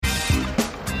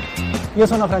Io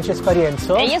sono Francesco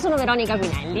Arienzo. E io sono Veronica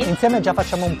Quinelli. Insieme già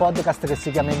facciamo un podcast che si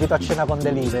chiama Invito a cena con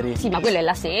delivery. Sì, ma quello è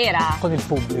la sera. Con il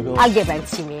pubblico. Alghe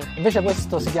pensi me. Invece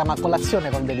questo si chiama Colazione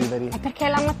con delivery. È perché è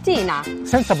la mattina.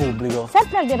 Senza pubblico.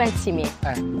 Sempre alghe pensi me.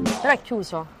 Però è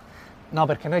chiuso. No,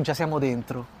 perché noi già siamo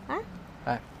dentro.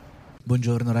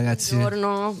 Buongiorno ragazzi.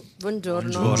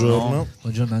 Buongiorno.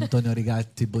 Buongiorno Antonio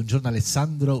Ricatti. Buongiorno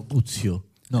Alessandro Figuccio.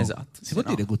 No, esatto. Si può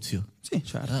dire Figuccio? Sì,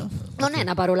 certo. Non è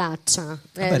una parolaccia.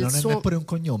 Vabbè, non è neppure un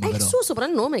cognome, È però. il suo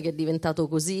soprannome che è diventato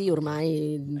così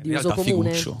ormai di In uso realtà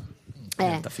comune. Figuccio. In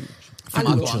realtà Figuccio.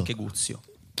 Allora. Chiamato anche Guzio.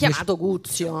 Chiamato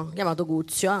Guzio.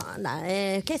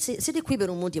 Che siete qui per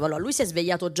un motivo. Allora, lui si è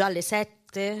svegliato già alle 7.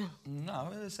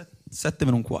 No, 7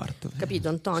 meno un quarto. Capito,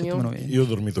 Antonio? 7 meno 20. Io ho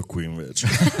dormito qui invece.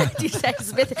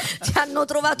 Ti hanno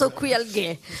trovato qui al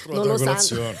gay. Non lo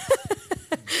sanno.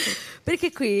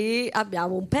 Perché qui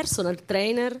abbiamo un personal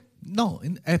trainer. No,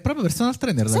 è proprio personal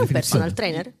trainer. Sei un personal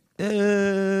trainer?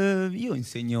 Io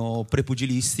insegno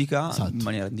prepugilistica Esatto. in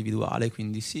maniera individuale,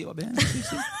 quindi sì, va bene.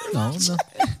 Sì. No.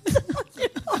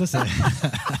 Cos'è?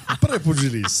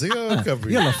 Prepugilistica, ho capito.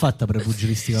 Io l'ho fatta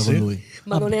prepugilistica con lui.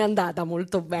 Ma non è andata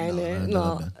molto bene. No,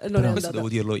 non è Però andata. Questo devo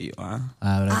dirlo io.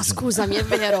 Scusami, è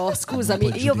vero, scusami.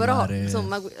 Non puoi Io però, giudicare.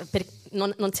 insomma,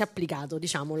 non si è applicato,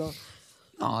 diciamolo.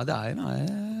 No, dai,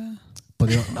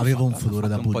 Avevo un futuro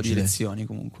da un po' di pugile. lezioni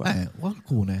comunque. O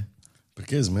alcune.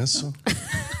 Perché hai smesso?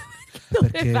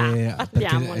 Perché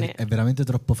Parliamone. è veramente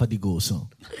troppo faticoso.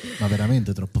 Ma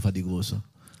veramente troppo faticoso.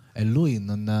 E lui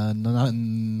non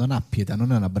ha pietà,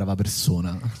 non è una brava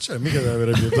persona. Cioè, mica deve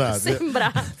avere pietà.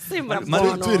 Sembra Ma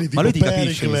buono. Tu eri tipo Ma lui ti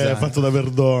capisce, mi Pericle sa. fatto da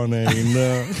Verdone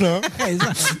no?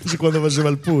 Esatto. Quando faceva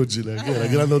il pugile, che era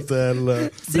Grand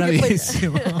Hotel. Sì, che poi-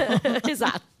 Bravissimo.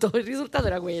 Esatto, il risultato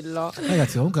era quello.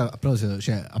 Ragazzi, comunque a proposito,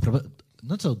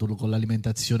 non so tu con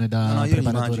l'alimentazione da No, io li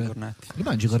preparatore. mangio i cornetti. Li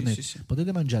mangi i Sì, cornetti? sì.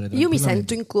 Potete mangiare Io mi tranquillamente.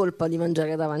 sento in colpa di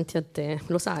mangiare davanti a te,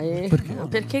 lo sai? Perché?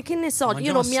 Perché che ne so, io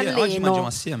Mangiamo non mi assieme. alleno. Oggi mangiamo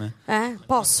assieme.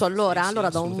 Posso allora? Sì, Allora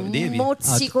do un assolutamente. Devi.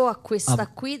 mozzico a questa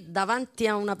qui davanti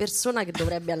a una persona che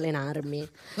dovrebbe allenarmi.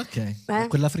 Ok,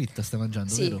 quella fritta stai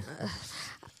mangiando, Sì. vero?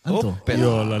 Anto, Però- Io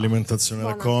ho l'alimentazione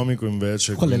da comico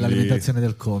invece. qual è quindi l'alimentazione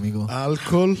del comico?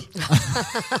 Alcol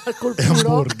Col e puro.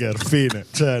 hamburger, fine.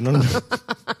 Cioè, non...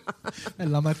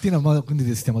 La mattina quindi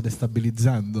ti stiamo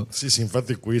destabilizzando. Sì,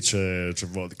 infatti qui c'è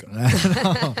vodka.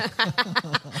 No.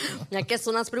 Mi ha chiesto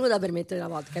una spremuta per mettere la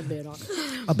vodka, è vero.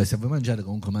 Vabbè, se vuoi mangiare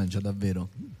comunque mangia davvero.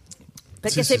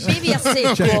 Perché se bevi a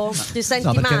secco ti senti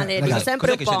no, perché, male, ragazzi, devi sempre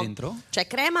cos'è un che po'. c'è dentro? C'è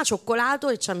crema, cioccolato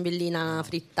e ciambellina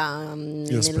fritta.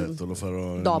 Io aspetto, lo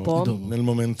farò dopo? nel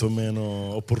momento meno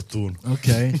opportuno.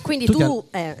 Ok. Quindi Tu tu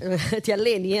ti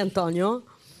alleni, Antonio?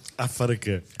 A fare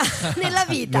che? Nella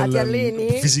vita ti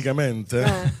alleni?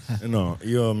 Fisicamente? No,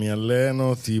 io mi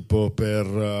alleno tipo per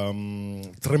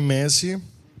 3 mesi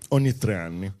ogni 3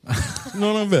 anni.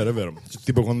 Non è vero, è vero.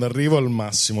 Tipo quando arrivo al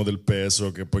massimo del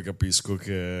peso, che poi capisco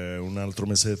che un altro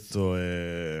mesetto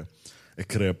è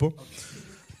crepo.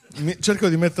 Cerco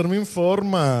di mettermi in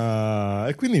forma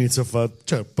e quindi inizio a fare,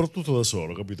 però tutto da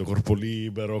solo, capito? Corpo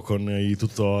libero, con i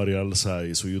tutorial,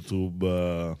 sai, su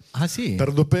YouTube. Ah sì?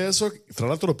 Perdo peso, tra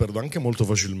l'altro lo perdo anche molto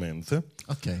facilmente.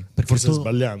 Ok. Perché Forse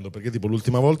sbagliando, perché tipo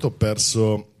l'ultima volta ho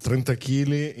perso 30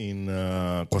 kg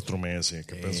in 4 mesi,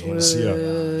 che penso non sia...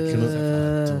 che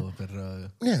non-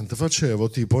 Niente, facevo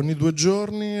tipo ogni 2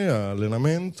 giorni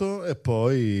allenamento e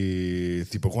poi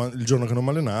tipo il giorno che non mi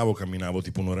allenavo camminavo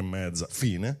tipo 1 ora e mezza,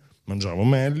 fine, mangiavo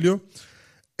meglio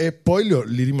e poi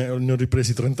ne ho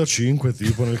ripresi 35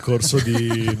 tipo nel corso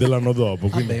dell'anno dopo.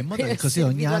 Quindi Vabbè, in modo che così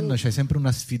ogni anno c'è sempre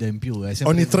una sfida in più. Sempre...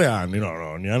 ogni 3 anni, no,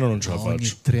 ogni anno non ce la faccio.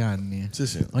 Ogni 3 anni?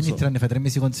 Sì, Ogni 3 anni fai 3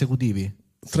 mesi consecutivi?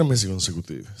 3 mesi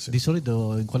consecutivi, sì. Di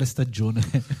solito in quale stagione?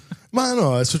 Ma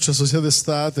no, è successo sia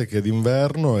d'estate che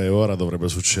d'inverno e ora dovrebbe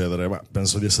succedere, ma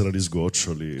penso di essere agli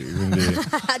sgoccioli, quindi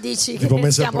Dici tipo che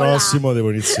mese siamo prossimo là.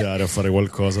 devo iniziare a fare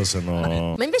qualcosa, se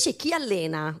no... Ma invece chi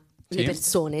allena le Sì.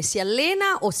 persone? Si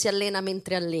allena o si allena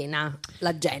mentre allena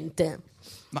la gente?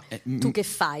 Ma, Tu che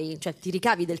fai? Cioè ti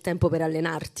ricavi del tempo per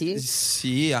allenarti?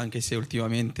 sì, anche se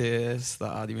ultimamente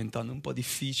sta diventando un po'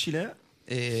 difficile.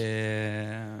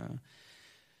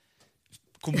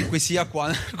 Comunque sia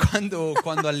quando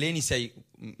alleni sei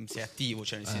attivo,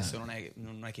 cioè nel senso non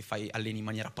è che alleni in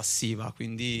maniera passiva,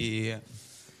 quindi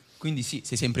sì,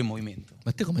 sei sempre in movimento.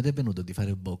 Ma te come ti è venuto di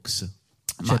fare box?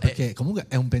 Ma perché comunque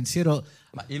è un pensiero...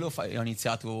 Ma io ho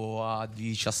iniziato a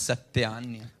 17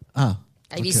 anni. Ah,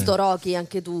 Hai visto Rocky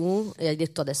anche tu? E hai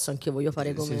detto adesso anch'io voglio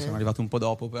fare come... Sì, sono arrivato un po'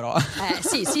 dopo, però.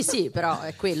 Sì, però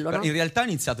è quello, no? In realtà ho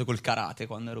iniziato col karate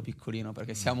quando ero piccolino,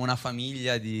 perché siamo una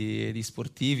famiglia di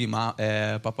sportivi, ma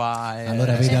papà è...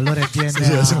 Allora vedi, allora tiene Sì,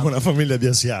 siamo una famiglia di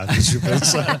asiatici,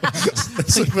 pensavo.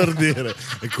 Adesso per dire.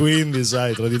 E quindi,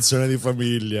 sai, tradizione di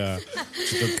famiglia,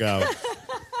 ci toccava.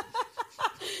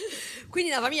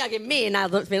 Quindi una famiglia che mena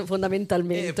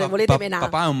fondamentalmente, volete menare.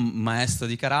 Papà è un maestro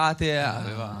di karate,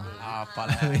 aveva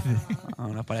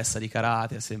una palestra di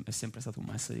karate, è sempre stato un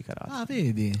maestro di karate. Ah,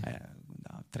 vedi?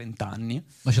 Da 30 anni.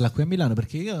 Ma ce l'ha qui a Milano,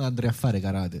 perché io andrei a fare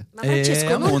karate. Ma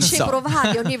Francesco, a non Monza. ci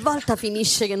provavi, ogni volta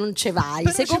finisce che non ci vai.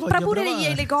 Però Se ci compra voglio pure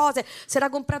provare. le cose, si era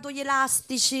comprato gli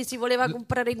elastici, si voleva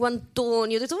comprare i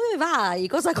guantoni. Ho detto, dove vai?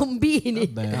 Cosa combini?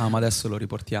 Vabbè. No, ma adesso lo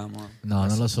riportiamo. No,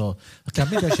 non lo so. Perché a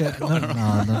me piace.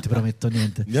 No, non ti prometto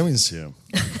niente. Andiamo insieme.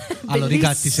 Allora,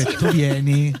 Ricatti, se tu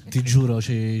vieni, ti giuro,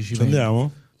 ci Ci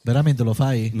andiamo? Veramente lo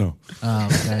fai? No. Ah,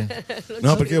 ok.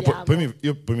 No, perché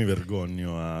io poi mi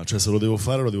vergogno. Cioè, se lo devo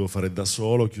fare da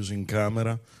solo, chiuso in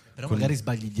camera. Però magari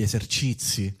sbagli gli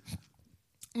esercizi.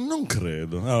 Non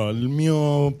credo. Allora, il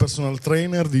mio personal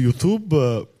trainer di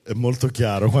YouTube è molto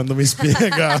chiaro quando mi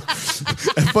spiega.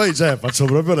 E poi faccio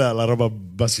proprio la roba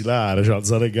basilare, cioè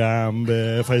alzare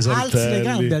gambe, fai i saltelli. Alzi le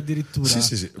gambe addirittura?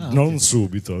 Sì. Ah, Non ok.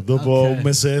 subito. Dopo Ok. un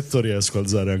mesetto riesco a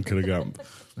alzare anche le gambe.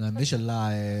 No, invece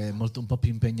là è un po' più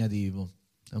impegnativo.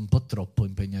 È un po' troppo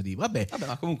impegnativo. Vabbè, Vabbè,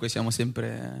 ma comunque siamo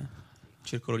sempre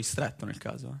circolo ristretto nel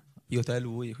caso. Io, te e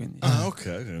lui, quindi... Ah,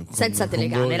 ok. Senza Con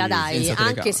telecamera, voi- dai. senza Anche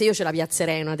telecamera. se io ce la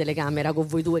piazzerei una telecamera con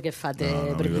voi due che fate No,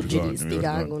 mi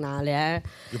prepugilistica vergogno. con Ale,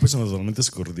 Io poi sono totalmente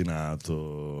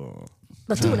scordinato.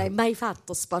 Ma tu non hai mai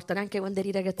fatto sport neanche quando eri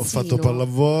Ho ragazzino? fatto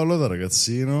pallavolo da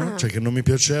ragazzino, cioè che non mi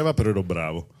piaceva, però ero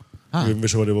bravo. Ah. Io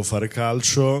invece volevo fare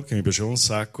calcio, che mi piaceva un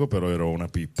sacco, però ero una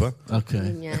pippa. ok.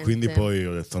 Niente. E quindi poi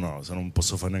ho detto no, se non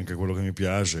posso fare neanche quello che mi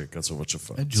piace, che cazzo faccio a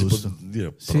fare? È giusto. Si può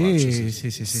dire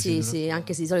parolacce, Sì.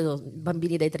 Anche se di solito i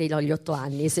bambini dai 3 agli 8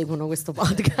 anni seguono questo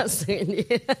podcast. Quindi...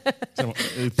 Siamo-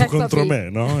 tu Peppa contro Pig. me,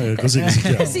 no? È così che si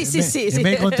chiama. Sì. E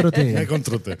me contro te. Me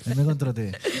contro te. E me contro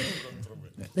te.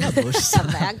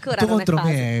 Vabbè, ancora Tu non è contro fase.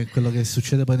 me è quello che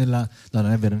succede poi nella... No,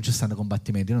 non è vero, non ci stanno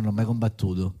combattimenti. Io non ho mai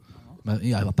combattuto. Ma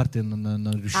io, a parte non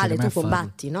riuscirei Ale, mai tu a farlo.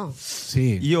 combatti, no?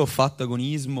 Sì. Io ho fatto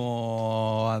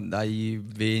agonismo dai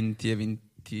 20 ai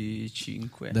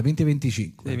 25. Da 20 ai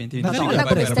 25. Dai 20 ai Magari 25. Madonna,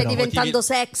 come però, stai però. diventando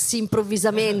sexy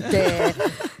improvvisamente.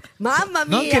 Mamma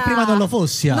mia! Non che prima non lo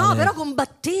fossi, Ale. No, però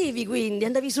combattevi, quindi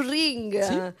andavi sul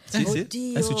ring. Sì,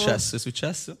 Oddio. è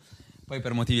successo. Poi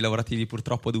per motivi lavorativi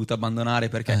purtroppo ho dovuto abbandonare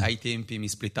perché ai tempi mi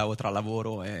splittavo tra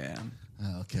lavoro e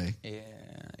Ok.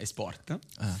 sport.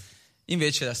 Ah.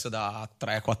 Invece adesso da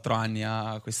 3-4 anni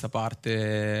a questa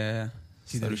parte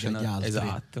Si sto dedica riuscendo agli altri.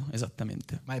 Esatto,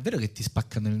 esattamente. Ma è vero che ti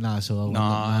spaccano il naso? No,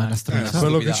 quando- è una stronzata?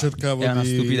 quello che stupidata. cercavo è una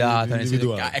di stupidata, nel senso che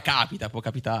individuare. capita, può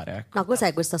capitare, ecco. No,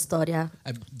 cos'è questa storia?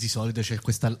 Di solito c'è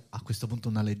a questo punto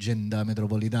una leggenda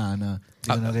metropolitana.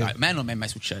 Ah, Dicono che- a me non mi è mai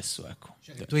successo, ecco.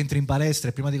 che tu entri in palestra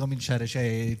e prima di cominciare c'è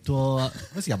il tuo...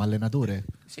 come si chiama? Allenatore?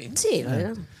 Sì. Sì,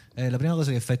 La prima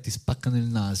cosa che fai è ti spaccano il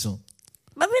naso.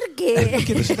 ma perché?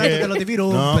 Perché tu te lo devi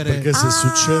No, rompere. perché se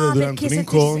succede durante perché un se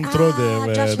incontro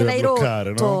già ce deve l'hai bloccare,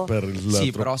 rotto. no? Per il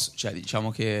Sì, però cioè,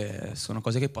 diciamo che sono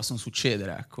cose che possono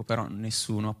succedere, ecco, però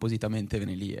nessuno appositamente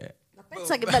viene lì e... Ma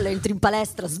pensa che bello, entri in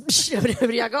palestra, la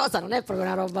prima cosa, non è proprio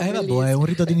una roba Vabbè, bellissima. è un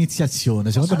rito di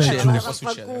iniziazione, secondo me è succedere, giusto. può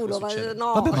succedere, può succedere.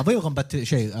 No. Vabbè, ma voi combattete,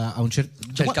 cioè a un certo...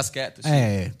 C'è il caschetto,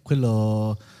 sì.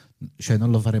 Quello... Cioè non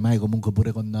lo farei mai comunque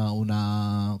pure con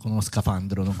uno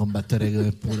scafandro, non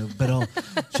combattere pure, però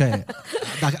cioè,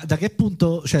 da che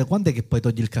punto, cioè quando è che poi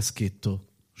togli il caschetto?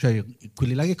 Cioè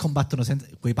quelli là che combattono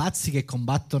quei pazzi che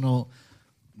combattono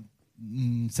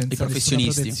senza I nessuna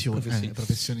professionisti. protezione.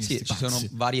 Professionisti Sì, ci pazzi. sono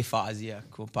varie fasi,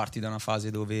 ecco. Parti da una fase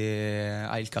dove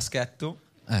hai il caschetto,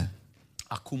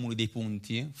 accumuli dei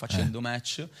punti facendo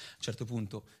match, a un certo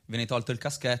punto viene tolto il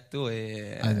caschetto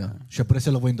e No. Cioè pure se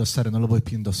lo vuoi indossare non lo puoi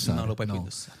più indossare. non lo puoi no. più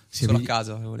indossare. Si Solo a vedi-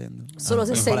 casa volendo. Solo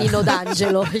se per sei imparare. Nino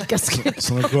D'Angelo, il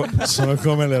caschetto. sono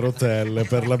come le rotelle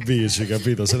per la bici,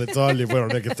 capito? Se le togli poi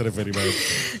non è che te le fai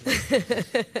rimettere.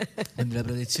 Quindi le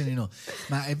protezioni no.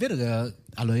 Ma è vero che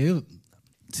allora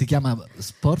si chiama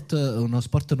uno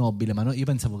sport nobile, ma io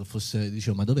pensavo che fosse,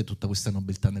 dicevo, ma dov'è tutta questa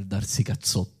nobiltà nel darsi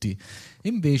cazzotti?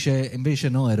 Invece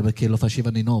no, era perché lo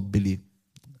facevano i nobili.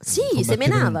 Sì, Combattevano-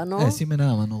 semenavano. Si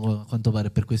menavano, a quanto pare,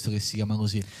 è per questo che si chiama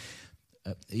così.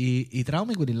 I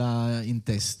traumi quelli là in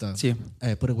testa, Sì.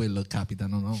 Pure quello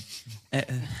capitano, no?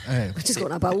 Ci sono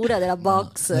una paura della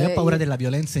box. Io ho paura della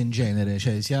violenza in genere,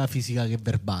 cioè sia fisica che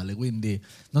verbale, quindi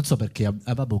non so perché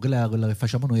vabbè, quella che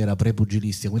facciamo noi era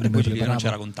pre-pugilisti, quindi mi non preparavo.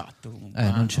 c'era contatto comunque.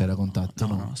 Non c'era contatto,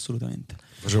 no. No, assolutamente.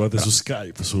 Facevate su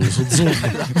Skype, su Zoom,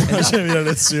 facevi le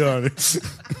lezioni.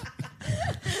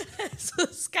 Su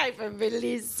Skype è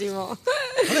bellissimo.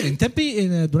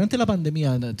 Allora, durante la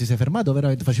pandemia ti sei fermato o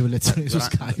veramente facevi lezioni su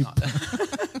Skype? No.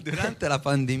 Durante la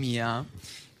pandemia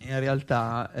in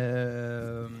realtà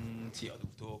sì, ho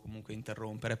dovuto comunque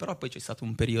interrompere, però poi c'è stato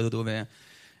un periodo dove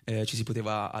ci si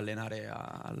poteva allenare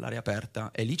all'aria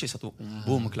aperta e lì c'è stato un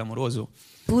boom clamoroso.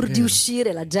 Pur di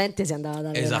uscire la gente si andava ad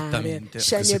allenare. Esattamente.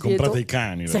 Si è comprata i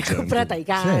cani. Si è comprata i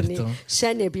cani. Certo.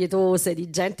 Scene pietose di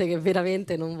gente che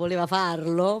veramente non voleva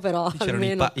farlo, però C'erano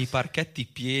almeno... i parchetti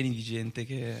pieni di gente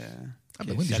che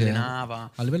Quindi si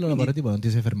allenava. A livello lavorativo non ti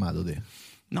sei fermato te?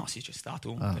 No, sì, c'è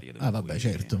stato un periodo. in Vabbè, cui-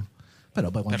 certo. Però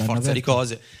poi Per quando forza di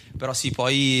cose. Però sì,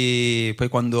 poi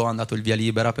quando hanno dato il via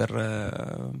libera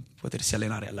per potersi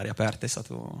allenare all'aria aperta è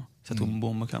stato un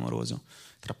boom clamoroso.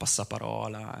 Tra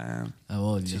passaparola. Ha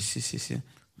voglia. Sì.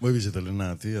 Voi vi siete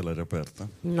allenati all'aria aperta?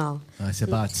 No. Sei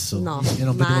pazzo? No, Io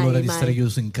non vedo mai, l'ora di mai. stare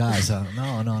chiuso in casa.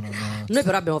 No. Noi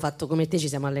però abbiamo fatto come te, ci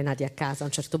siamo allenati a casa a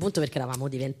un certo punto perché eravamo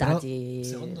diventati...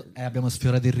 Abbiamo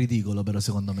sfiorato il ridicolo, però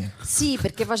secondo me. Sì,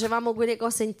 perché facevamo quelle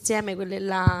cose insieme, quelle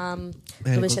là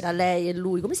dove c'era lei e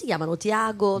lui. Come si chiamano?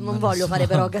 Tiago? Non voglio fare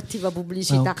però cattiva Ma è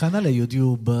pubblicità. un canale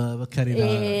YouTube, per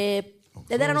carità.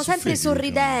 Ed erano Su sempre Facebook.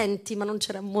 sorridenti, ma non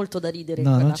c'era molto da ridere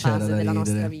No, in non quella c'era fase da della ridere.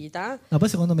 nostra vita. No, poi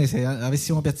secondo me se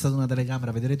avessimo piazzato una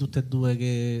telecamera, vedere tutte e due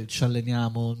che ci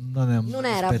alleniamo non è un Non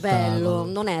era spettacolo.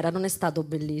 bello, non è stato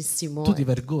bellissimo. Tu ti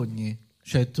vergogni?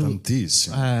 Cioè tu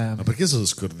Tantissimo. Eh. Ma perché sono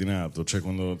scordinato? Cioè,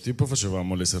 quando tipo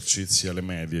facevamo gli esercizi alle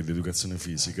medie di educazione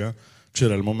fisica,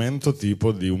 c'era il momento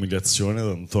tipo di umiliazione ad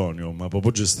Antonio, ma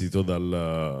proprio gestito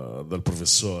dal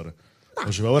professore.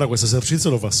 Faceva ora questo esercizio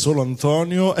lo fa solo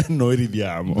Antonio e noi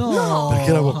ridiamo. No. Perché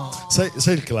era,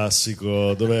 sai il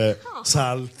classico dove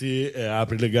salti e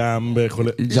apri le gambe con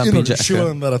le... Il Io non jumping jack. riuscivo ad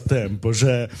andare a tempo,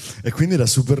 cioè, e quindi era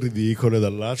super ridicolo e da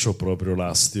là c'ho proprio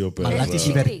l'astio per... ma là ti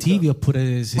divertivi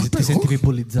oppure ti sentivi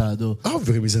bullizzato?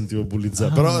 Ovvio che mi sentivo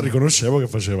bullizzato, però riconoscevo che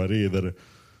faceva ridere.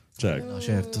 Cioè, No,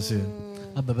 certo, sì.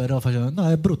 Vabbè, però faceva... No,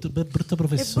 è brutto È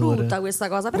professore. brutta questa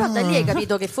cosa, però da lì hai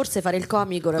capito che forse fare il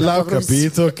comico era la là ho tua professione.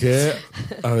 capito che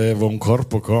avevo un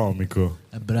corpo comico.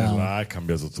 È bravo. E là è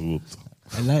cambiato tutto.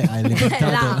 E lei ha alimentato...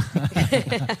 Là.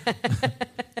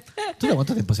 Tu da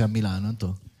quanto tempo sei a Milano,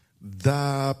 Anto?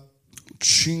 Da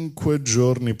 5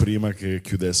 giorni prima che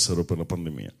chiudessero per la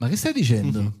pandemia. Ma che stai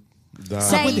dicendo?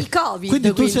 Sei il Covid, quindi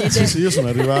tu quindi sei- Sì, sì, io sono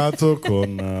arrivato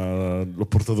con... l'ho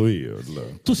portato io.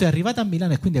 Tu sei arrivato a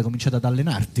Milano e quindi hai cominciato ad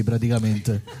allenarti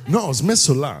praticamente. No, ho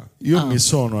smesso là. Io mi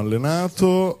sono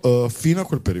allenato fino a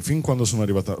quel periodo, fin quando sono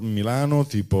arrivato a Milano,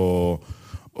 tipo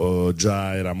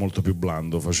già era molto più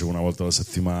blando, facevo una volta alla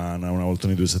settimana, una volta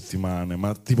ogni 2 settimane,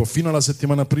 ma tipo fino alla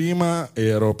settimana prima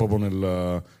ero proprio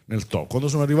nel top. Quando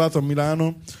sono arrivato a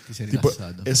Milano, Ti sei tipo,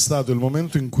 rilassato. è stato il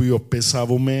momento in cui io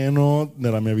pesavo meno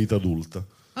nella mia vita adulta.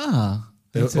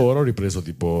 E ora ho ripreso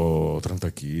tipo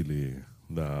 30 kg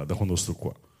da quando sto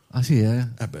qua. Ah sì, eh?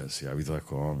 Eh beh sì, la vita da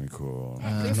comico.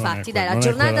 Ecco, infatti, dai, la non è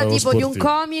giornata quella dello tipo di un sportivo.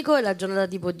 comico e la giornata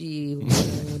tipo di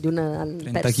una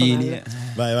 30 personale.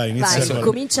 kg. Vai, inizia. Vai,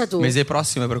 comincia tu. Mese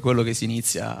prossimo è per quello che si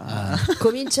inizia.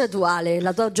 Comincia tu, Ale,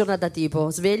 la tua giornata tipo,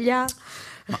 sveglia?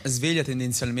 Ma sveglia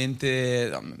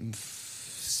tendenzialmente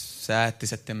 7,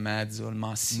 7 e mezzo al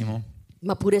massimo.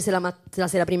 Ma pure se la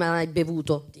sera prima hai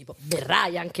bevuto, tipo,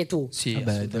 berrai anche tu. Sì,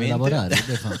 Vabbè, devi assolutamente. lavorare,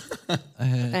 che fai?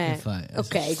 Che fai?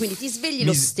 Ok, quindi ti svegli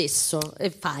lo stesso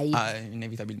e fai.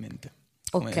 Inevitabilmente.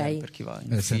 Come Ok. per chi va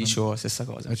in se non- ufficio, stessa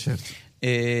cosa. Certo.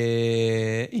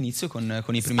 E inizio con i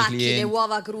primi Spacchi clienti. le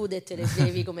uova crude e te le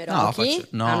bevi come No, Rocky?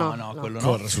 no, quello no.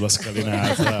 Corre sulla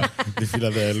scalinata di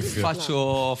Filadelfia.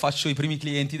 Faccio i primi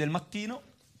clienti del mattino.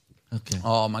 Ok.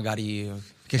 Magari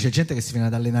Che c'è gente che si viene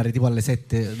ad allenare tipo alle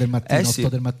 7 del mattino, sì. 8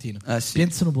 del mattino. Sì.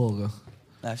 Pensano poco.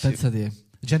 Sì. Pensa te.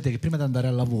 Gente che prima di andare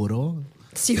al lavoro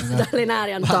Si va ad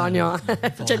allenare, Antonio.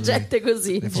 C'è gente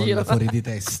così in le folle giro. fuori di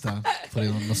testa, fuori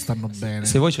non stanno bene.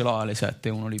 se vuoi ce l'ho alle 7,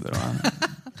 uno libero.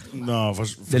 No,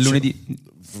 Del lunedì.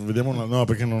 Vediamo no,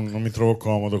 perché non mi trovo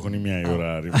comodo con i miei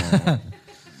orari.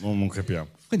 Non capiamo.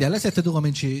 Quindi alle 7 tu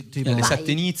cominci tipo Alle Vai.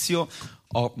 7 inizio,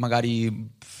 ho magari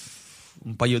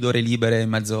un paio d'ore libere in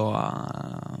mezzo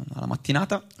alla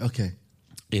mattinata. Ok.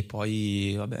 E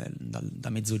poi, vabbè, da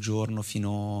mezzogiorno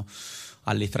fino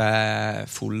alle 3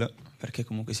 full, perché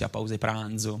comunque si ha pause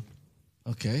pranzo.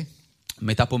 Ok.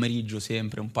 metà pomeriggio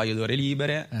sempre un paio d'ore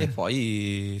libere e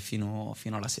poi fino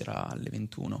alla sera alle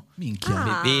 21.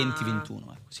 Minchia. 20-21,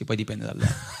 sì, poi dipende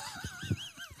dall'ora.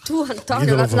 Tu Antonio, Chi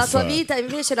te lo la fa tua fare? vita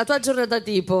invece, la tua giornata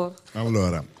tipo?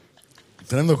 Allora,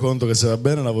 tenendo conto che se va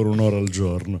bene lavoro un'ora al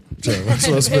giorno, cioè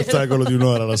faccio lo spettacolo di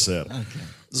un'ora la sera.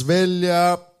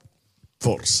 Sveglia,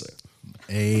 forse.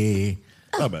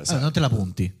 Vabbè, sai. Non te la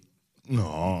punti?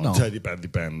 No, cioè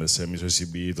dipende se mi sono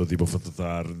esibito, tipo ho fatto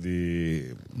tardi,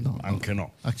 anche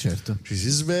no. Ah, certo. Ci si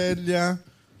sveglia,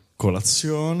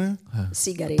 colazione,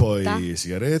 Sigaretta. poi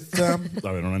sigaretta,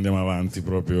 vabbè non andiamo avanti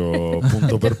proprio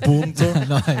punto per punto.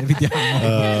 No,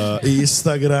 evitiamo.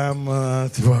 Instagram,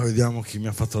 tipo vediamo chi mi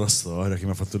ha fatto la storia, chi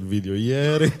mi ha fatto il video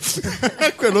ieri.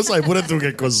 Quello sai pure tu che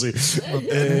è così.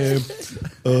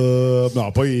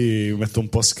 No, poi mi metto un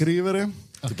po' a scrivere.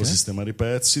 Tipo sistemare i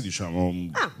pezzi,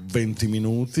 diciamo 20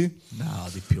 minuti. No,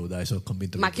 di più, dai, sono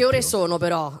convinto. Ma che ore sono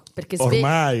però? Perché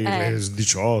Ormai le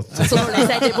 18. sono le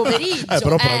 6 del pomeriggio.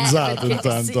 Però pranzato perché,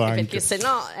 intanto sì, anche. Perché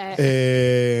sennò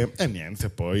E niente,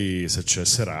 poi se c'è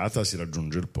serata si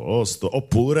raggiunge il posto.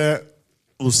 Oppure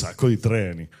un sacco di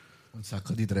treni. Un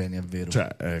sacco di treni, è vero.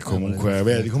 Cioè, comunque,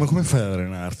 vedi, come fai ad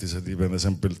allenarti se dipende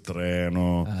sempre il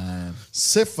treno?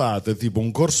 Se fate tipo un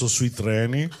corso sui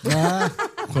treni,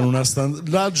 con una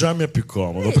là già mi è più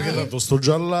comodo, perché tanto sto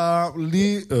già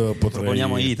lì, potrei...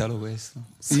 Proponiamo Italo questo.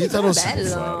 Italo si può bello.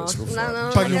 fare, si può fare. No,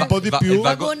 Paghi un po' di più,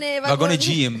 Vagone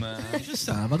gym. Ci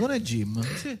sta, vagone gym.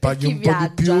 Sì. paghi chi un po'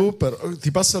 di viaggia. più,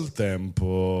 ti passa il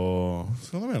tempo.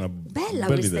 Secondo me è una bella bella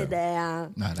questa idea.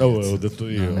 idea. L'ho detto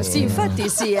io. Sì, infatti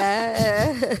sì,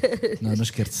 No, non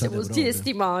scherzate siamo tutti proprio.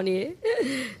 testimoni.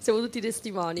 Siamo tutti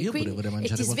testimoni. Io pure vorrei e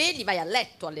mangiare ti svegli, vai a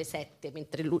letto alle 7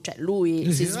 mentre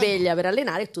lui si sveglia per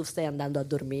allenare e tu stai andando a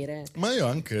dormire. Ma io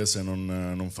anche se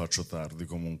non faccio tardi,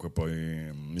 comunque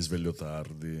poi mi sveglio tardi.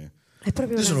 È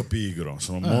proprio Io sono pigro,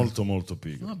 sono molto molto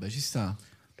pigro. Vabbè, ci sta.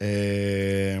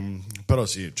 Però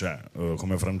sì, cioè,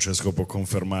 come Francesco può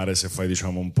confermare, se fai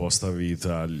diciamo un po' sta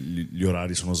vita, gli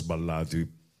orari sono sballati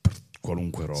per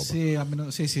qualunque roba. Sì, a meno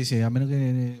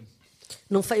che...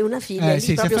 non fai una figlia, lì sì,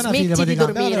 se proprio fai una figlia, smetti di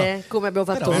poi dico, dormire, no, come abbiamo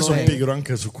fatto Io noi. sono pigro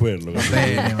anche su quello.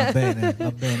 Va bene.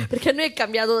 Perché a noi è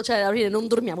cambiato, cioè alla fine non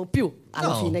dormiamo più. Alla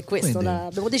No, fine è questo. quindi-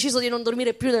 abbiamo deciso di non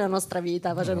dormire più nella nostra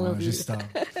vita facendo una ci figlia. sta.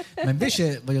 Ma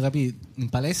invece voglio capire, in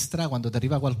palestra quando ti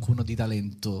arriva qualcuno di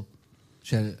talento,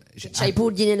 cioè, C'hai i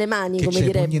pugni nelle mani, che come c'hai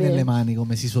i direbbe pugni nelle mani,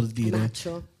 come si suol dire.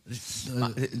 Maccio.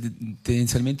 Ma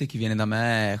tendenzialmente chi viene da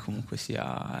me comunque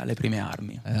sia alle prime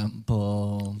armi. È un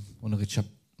po' uno che c'ha...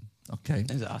 Ok.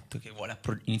 Esatto, che vuole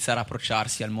iniziare a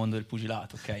approcciarsi al mondo del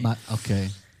pugilato, ok? Ma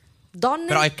ok. Donne?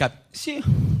 Però è sì,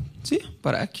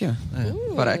 parecchie.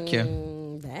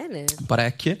 Bene.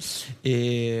 Parecchie.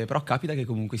 Però capita che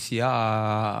comunque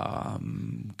sia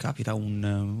capita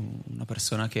una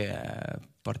persona che è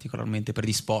particolarmente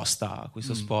predisposta a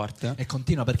questo sport. E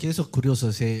continua, perché io sono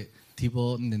curioso se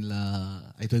tipo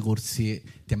ai tuoi corsi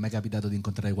ti è mai capitato di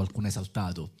incontrare qualcuno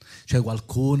esaltato, cioè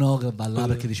qualcuno che va là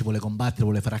perché dice vuole combattere,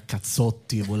 vuole fare a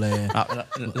cazzotti, vuole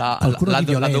qualcuno di La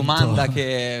violento. domanda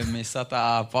che mi è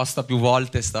stata posta più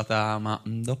volte è stata: ma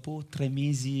dopo 2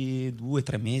 o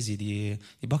 3 mesi di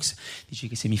box, dici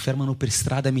che se mi fermano per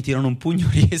strada e mi tirano un pugno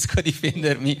riesco a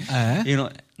difendermi?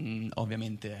 Io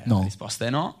ovviamente No. la risposta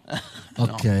è no.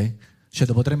 Ok. No. Cioè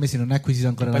dopo 3 mesi non è acquisito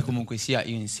ancora Poi la... comunque sia,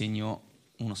 io insegno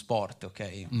uno sport,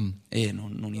 ok? E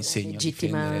non insegno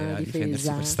Legittima a difendersi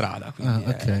difesa. per strada, quindi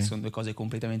ok. sono 2 cose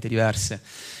completamente diverse.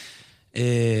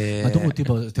 Ma tu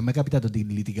tipo ti è mai capitato di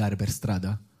litigare per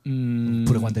strada?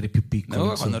 Oppure quando eri più piccolo?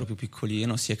 Quando insomma? ero più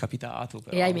piccolino si è capitato.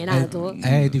 Però... E hai menato?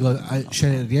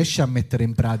 Cioè, riesci a mettere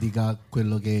in pratica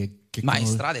quello che Ma in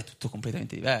strada è tutto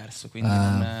completamente diverso, quindi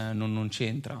non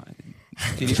c'entra.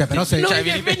 Cioè, però se... Noi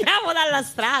che veniamo dalla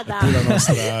strada. Più la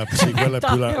nostra, sì, quella è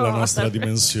più la Antonio. nostra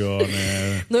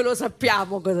dimensione. Noi lo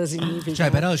sappiamo cosa significa. Cioè,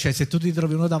 però, se tu ti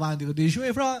trovi uno davanti che ti dici,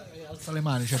 alza le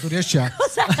mani, cioè tu riesci a...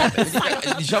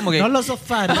 Diciamo che Non lo so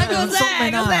fare, Ma non so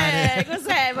menare.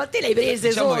 Cos'è? Ma te le hai prese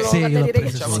Diciamo solo? che- Sì, Quando l'ho eri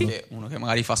prese ragazzo? diciamo solo. che uno che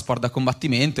magari fa sport da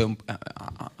combattimento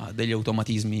ha degli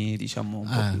automatismi, diciamo, un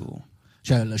po' più...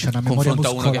 Cioè, c'è una memoria confronto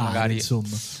a uno muscolare, che magari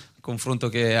insomma. confronto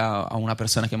che a una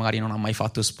persona che magari non ha mai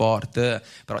fatto sport,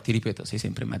 però ti ripeto, sei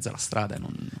sempre in mezzo alla strada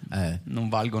e non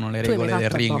valgono le Tu hai mai regole del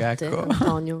fatto a ring, botte, ecco.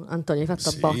 Antonio, hai fatto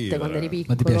a Sì, botte quando eri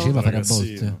piccolo? Ma ti piaceva fare a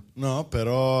Ragazzino. botte? No,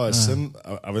 però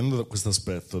avendo questo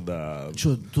aspetto da...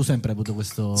 Cioè, tu sempre hai avuto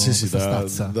questo, Sì, questa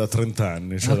stazza? da 30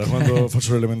 anni, cioè da quando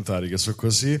faccio le elementari che so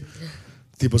così,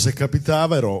 tipo se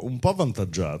capitava ero un po'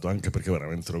 avvantaggiato, anche perché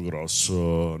veramente ero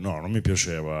grosso, no, non mi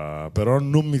piaceva, però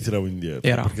non mi tiravo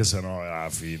indietro, perché sennò alla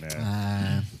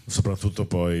fine, soprattutto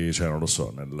poi, cioè non lo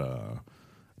so,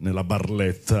 nella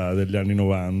barletta degli anni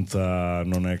 90,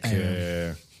 non è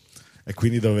che... E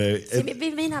quindi dove...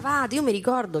 Semenavate, io mi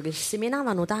ricordo che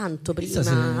semenavano tanto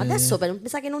prima, adesso mi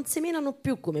sa che non semenano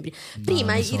più come prima.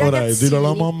 Prima i ragazzini... Ora dillo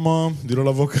alla mamma, dillo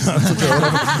all'avvocato, cioè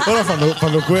ora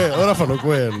fanno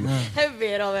quello. È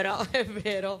vero però, è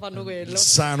vero, fanno quello.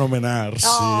 Sano menarsi.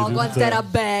 Oh, quanto era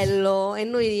bello, e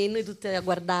noi tutte a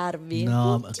guardarvi.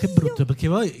 No, che brutto, perché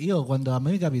poi io quando a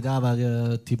me capitava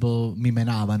che tipo mi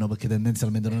menavano, perché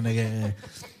tendenzialmente non è che...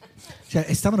 Cioè,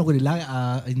 e stavano quelli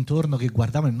là intorno che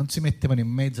guardavano e non si mettevano in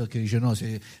mezzo, che dice no,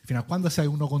 fino a quando sei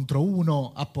 1 contro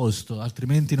 1 a posto,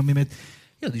 altrimenti non mi metti.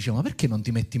 Io dicevo, ma perché non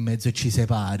ti metti in mezzo e ci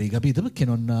separi, capito? Perché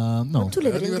non... No, ma tu le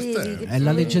prendi... È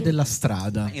la legge della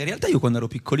strada. In realtà io quando ero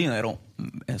piccolino ero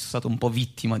stato un po'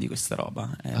 vittima di questa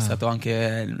roba. È stata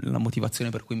anche la motivazione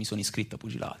per cui mi sono iscritto a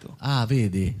pugilato. Ah,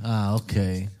 vedi? Ah,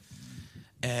 ok.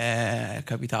 È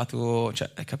capitato,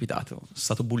 sono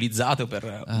stato bullizzato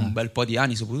per un bel po' di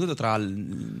anni, soprattutto tra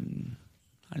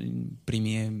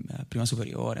prima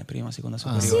superiore, prima, seconda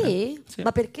superiore. Sì?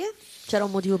 Ma perché? C'era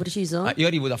un motivo preciso? Io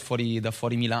arrivo da fuori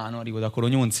Milano, arrivo da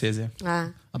Cologno Monzese.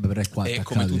 Vabbè, però è qua e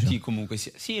come tutti comunque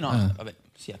vabbè,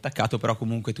 sì, attaccato, però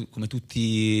comunque come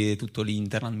tutti, tutto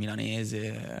l'interland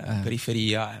milanese,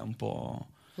 periferia, è un po'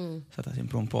 stata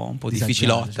sempre un po'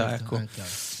 difficilotta, certo, ecco.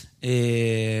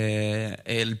 E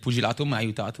il pugilato mi ha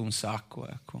aiutato un sacco,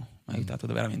 ecco, mi ha aiutato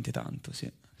veramente tanto, sì.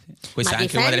 Questa ma è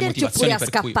anche una delle motivazioni per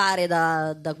cui scappare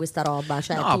da questa roba,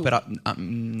 cioè no, però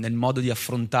nel modo di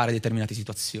affrontare determinate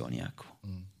situazioni, ecco.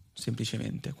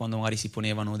 Semplicemente quando magari si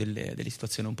ponevano delle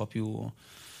situazioni un po' più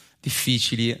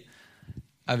difficili,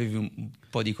 avevi un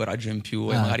po' di coraggio in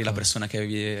più e magari la persona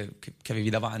che avevi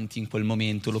davanti in quel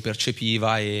momento lo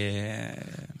percepiva e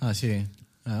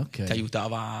okay. ti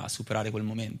aiutava a superare quel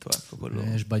momento, ecco, quello.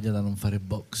 È sbagliato a non fare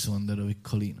box quando ero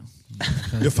piccolino.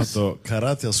 Io ho fatto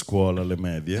karate a scuola alle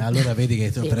medie. Allora vedi che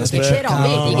però vedi che se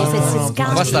si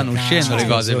scambia. Qua stanno uscendo le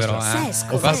cose, però.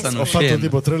 Ho fatto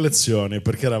tipo 3 lezioni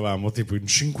perché eravamo tipo in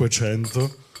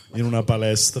 500 in una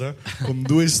palestra con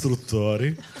 2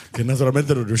 istruttori che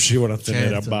naturalmente non riuscivano a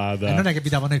tenere a bada. E non è che vi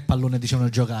davano il pallone e dicevano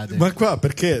giocate. Ma qua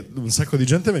perché un sacco di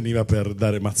gente veniva per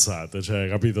dare mazzate, cioè,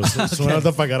 capito? Sono andato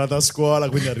a fare karate a scuola,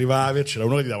 quindi arrivavi e c'era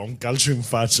uno che ti dava un calcio in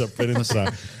faccia appena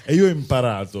entravi. E io ho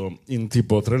imparato in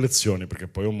tipo 3 lezioni, perché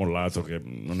poi ho mollato che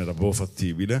non era proprio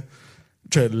fattibile.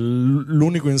 Cioè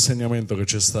l'unico insegnamento che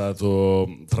c'è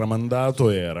stato tramandato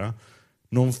era: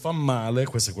 non fa male,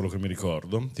 questo è quello che mi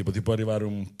ricordo, tipo ti può arrivare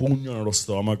un pugno nello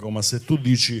stomaco, ma se tu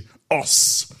dici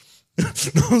os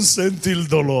non senti il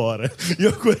dolore.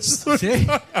 Io questo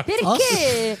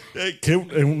perché? Che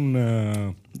è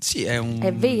un sì,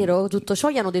 è vero, tutto ciò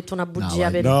gli hanno detto una bugia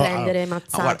per prendere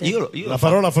mazzate. Io la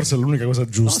parola forse è l'unica cosa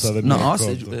giusta del mio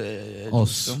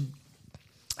os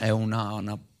è una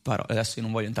parola. Adesso io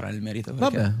non voglio entrare nel merito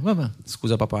perché... Vabbè.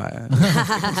 Scusa papà,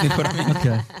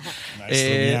 sicuramente.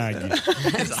 Maestro Miyagi.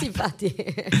 Esatto. Sì, infatti.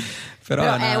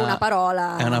 Però è una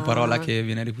parola. È una parola che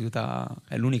viene ripetuta,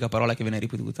 è l'unica parola che viene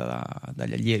ripetuta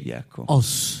dagli allievi, ecco.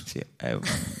 Os. Sì,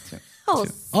 sì.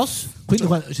 Os?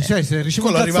 Quindi se ricevo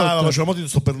quando arrivava faceva ti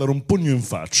sto per dare un pugno in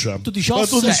faccia. Tu dici os,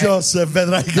 tu dici os e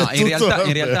vedrai che in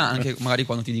realtà anche magari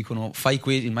quando ti dicono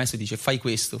il maestro dice fai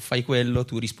questo, fai quello,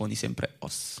 tu rispondi sempre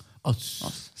os,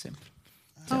 sempre.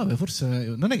 Vabbè, forse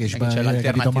non è che c'è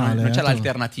l'alternativa, male, non c'è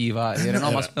l'alternativa dire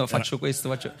ma faccio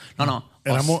questo,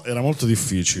 era molto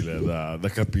difficile da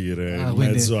capire in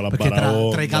quindi, mezzo alla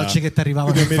baraonda, tra i calci che ti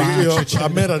arrivavano in faccia, a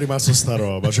me era rimasto sta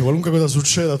roba, cioè qualunque cosa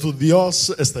succeda tu di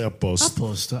os e stai a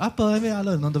posto.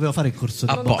 Allora non dovevo fare il corso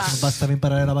di posto. Bastava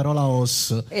imparare la parola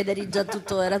os ed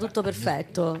era tutto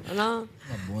perfetto, no?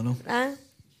 Va buono.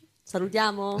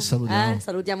 Salutiamo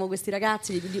questi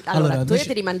ragazzi. Allora noi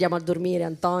ti rimandiamo a dormire,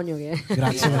 Antonio.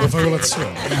 Grazie per la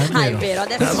colazione. È vero,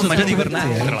 adesso sono mangiati per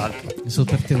noi, tra l'altro. Sono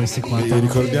per te questi qua. Vi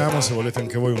ricordiamo, se volete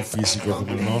anche voi un fisico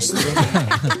come il nostro,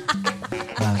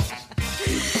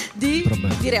 di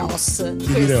dire os.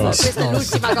 Questa è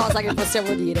l'ultima cosa che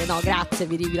possiamo dire. No, grazie,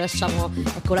 vi lasciamo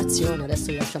a colazione. Adesso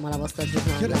vi lasciamo alla vostra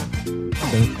giornata.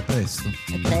 Vabbè, è presto.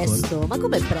 È presto? Ma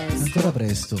come è presto? Ancora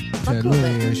presto. Ma Cioè,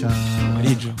 lui c'ha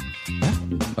pomeriggio.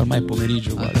 Ormai è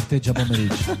pomeriggio. Per te è già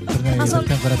pomeriggio. Per me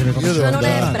perché ancora deve cominciare. Ma non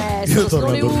è presto,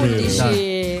 sono le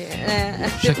 11.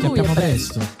 Ci acchiappiamo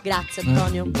presto. Grazie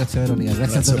Antonio. Grazie Veronica,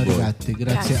 grazie Antonio Ricatti,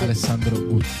 grazie Alessandro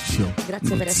Figuccio.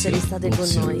 Grazie per essere state con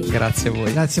noi. Grazie a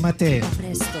voi. Grazie Matteo. A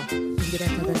presto, in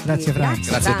diretta da Grazie Franz.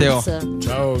 Grazie Teo.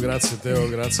 ciao, grazie Teo,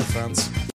 grazie Franz.